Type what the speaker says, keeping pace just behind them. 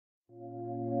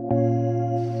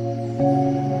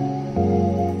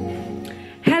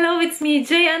me,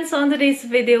 Jhay Anne. So on today's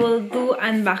video we'll do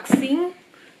unboxing.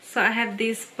 So I have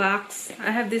this box.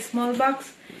 I have this small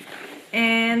box.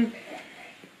 And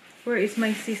where is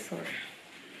my scissor?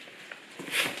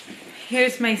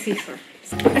 Here's my scissor.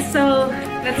 So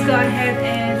let's go ahead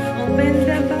and open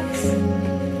the box.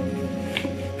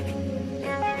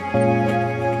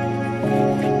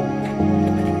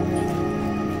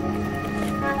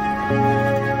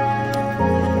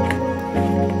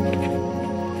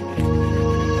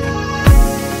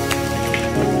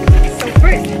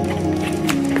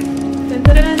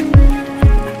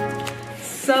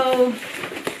 So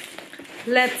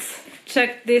let's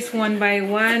check this one by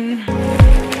one.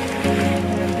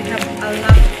 We have a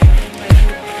lot.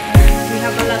 We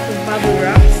have a lot of bubble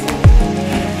wraps.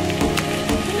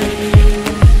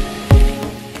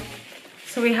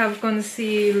 So we have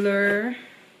concealer.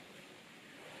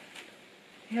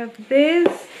 We have this,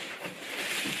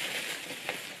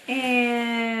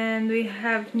 and we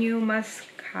have new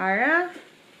mascara.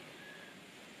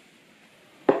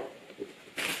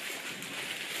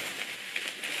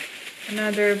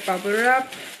 Another bubble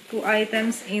wrap, 2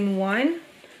 items in one.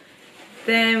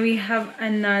 Then we have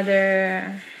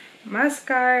another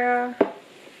mascara,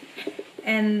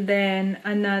 and then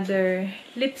another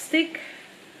lipstick.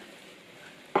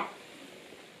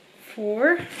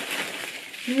 4.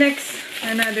 Next,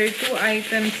 another 2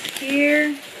 items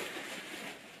here.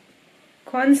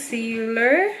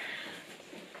 Concealer,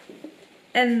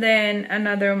 and then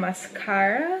another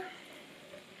mascara.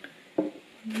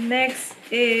 Next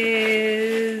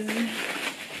is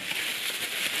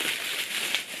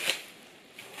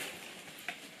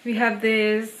we have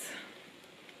this.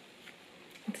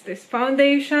 It's this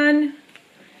foundation.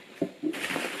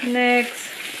 Next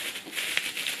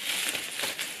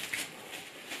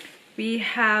we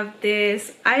have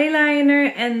this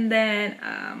eyeliner, and then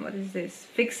what is this?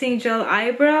 Fixing gel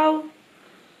eyebrow.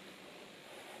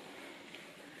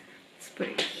 Let's put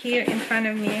it here in front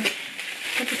of me.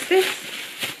 What is this?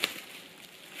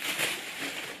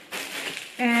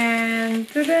 And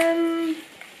then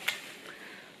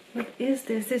what is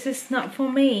this? This is not for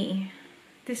me.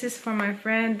 This is for my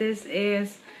friend. This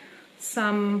is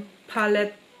some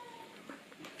palette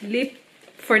lip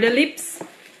for the lips.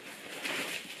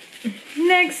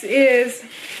 Next is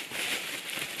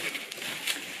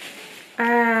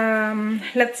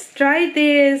let's try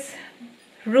this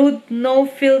Rude No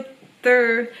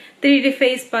Filter 3D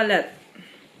face palette.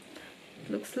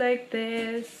 Looks like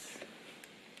this.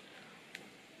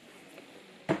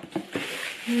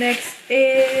 Next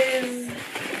is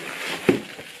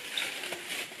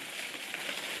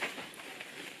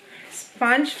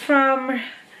sponge from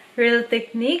Real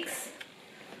Techniques,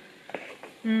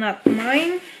 not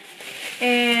mine.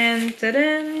 And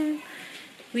then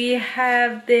we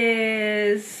have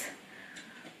this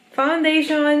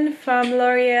foundation from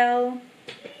L'Oreal.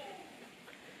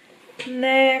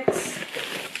 Next,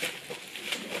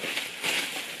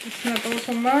 it's not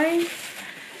also mine.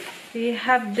 We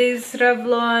have this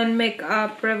Revlon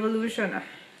Makeup Revolution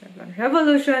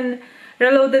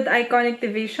Reloaded Iconic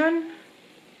Division.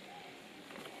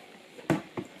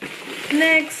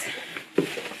 Next,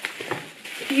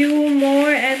 few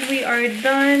more and we are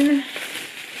done.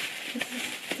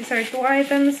 These are 2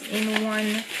 items in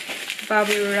one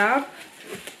bubble wrap.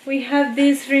 We have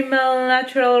this Rimmel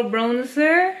Natural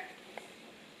Bronzer,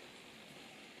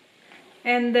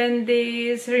 and then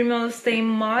this Rimmel Stay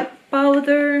Matte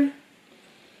Powder.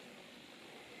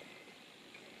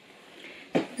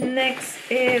 Next,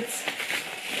 it's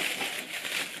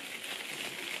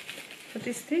what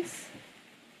is this?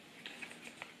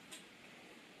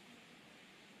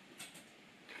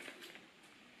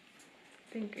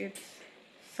 I think it's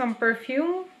some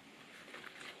perfume.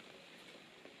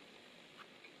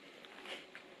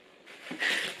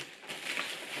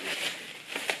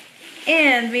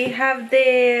 And we have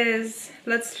this.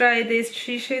 Let's try this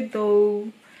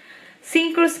Shiseido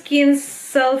Synchro Skin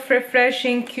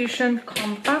Self-Refreshing Cushion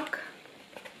Compact.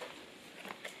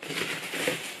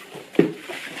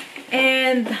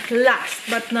 And last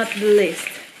but not the least,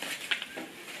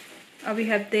 we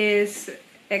have this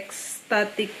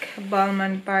Ecstatic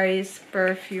Balmain Paris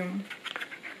perfume.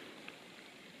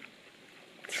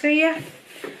 So yeah,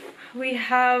 we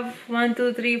have 1,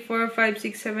 2, 3, 4, 5,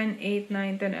 6, 7, 8,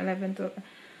 9, 10, 11, 12.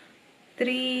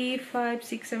 3, 5,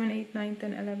 6, 7, 8, 9,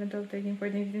 10, 11, 12, 13,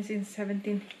 14, 15, 16,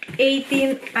 17,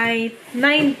 18,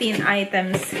 19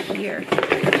 items here.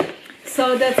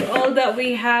 So that's all that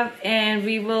we have, and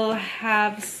we will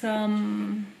have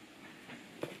some.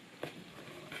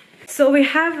 So we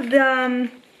have the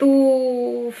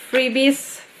 2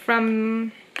 freebies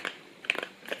from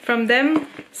them.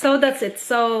 So that's it.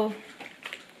 So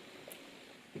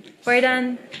we're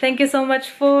done. Thank you so much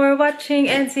for watching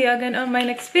and see you again on my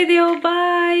next video.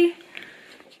 Bye!